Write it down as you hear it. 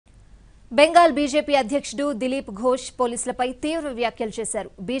Bengal BJP అధ్యక్షుడు దిలీప్ ఘోష్ పోలీసులపై తీవ్ర వ్యాఖ్యలు చేశారు.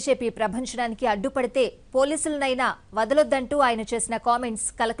 బీజేపీ ప్రభంజనానికి అడ్డుపడితే పోలీసులనైనా వదలొద్దంటూ ఆయన చేసిన కామెంట్స్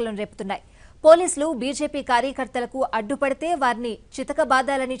కలకలం రేపుతున్నాయి. పోలీసులు బీజేపీ కార్యకర్తలకు అడ్డుపడితే వారిని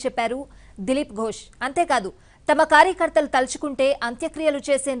చితకబాదాలని చెప్పారు దిలీప్ ఘోష్. అంతేకాదు, తమ కార్యకర్తలు తలుచుకుంటే అంత్యక్రియలు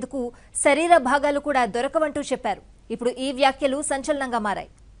చేసేందుకు శరీర భాగాలు కూడా దొరకవంటూ చెప్పారు. ఇప్పుడు ఈ వ్యాఖ్యలు సంచలనంగా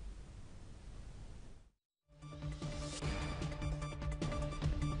మారాయి.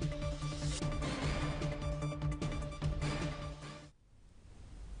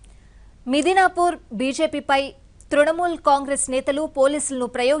 మిదినాపూర్ బీజేపీపై తృణమూల్ కాంగ్రెస్ నేతలు పోలీసులను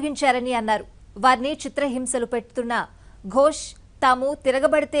ప్రయోగించారని అన్నారు. వారిని చిత్రహింసలు పెడుతున్న ఘోష్ తాము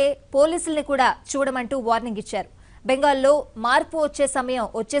తిరగబడితే పోలీసుల్ని కూడా చూడమంటూ వార్నింగ్ ఇచ్చారు. బెంగాల్లో మార్పు వచ్చే సమయం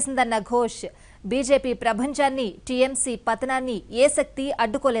వచ్చేసిందన్న ఘోష్ బీజేపీ ప్రభంజాన్ని, టీఎంసీ పతనాన్ని ఏ శక్తి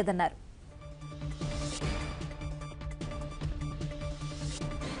అడ్డుకోలేదన్నారు.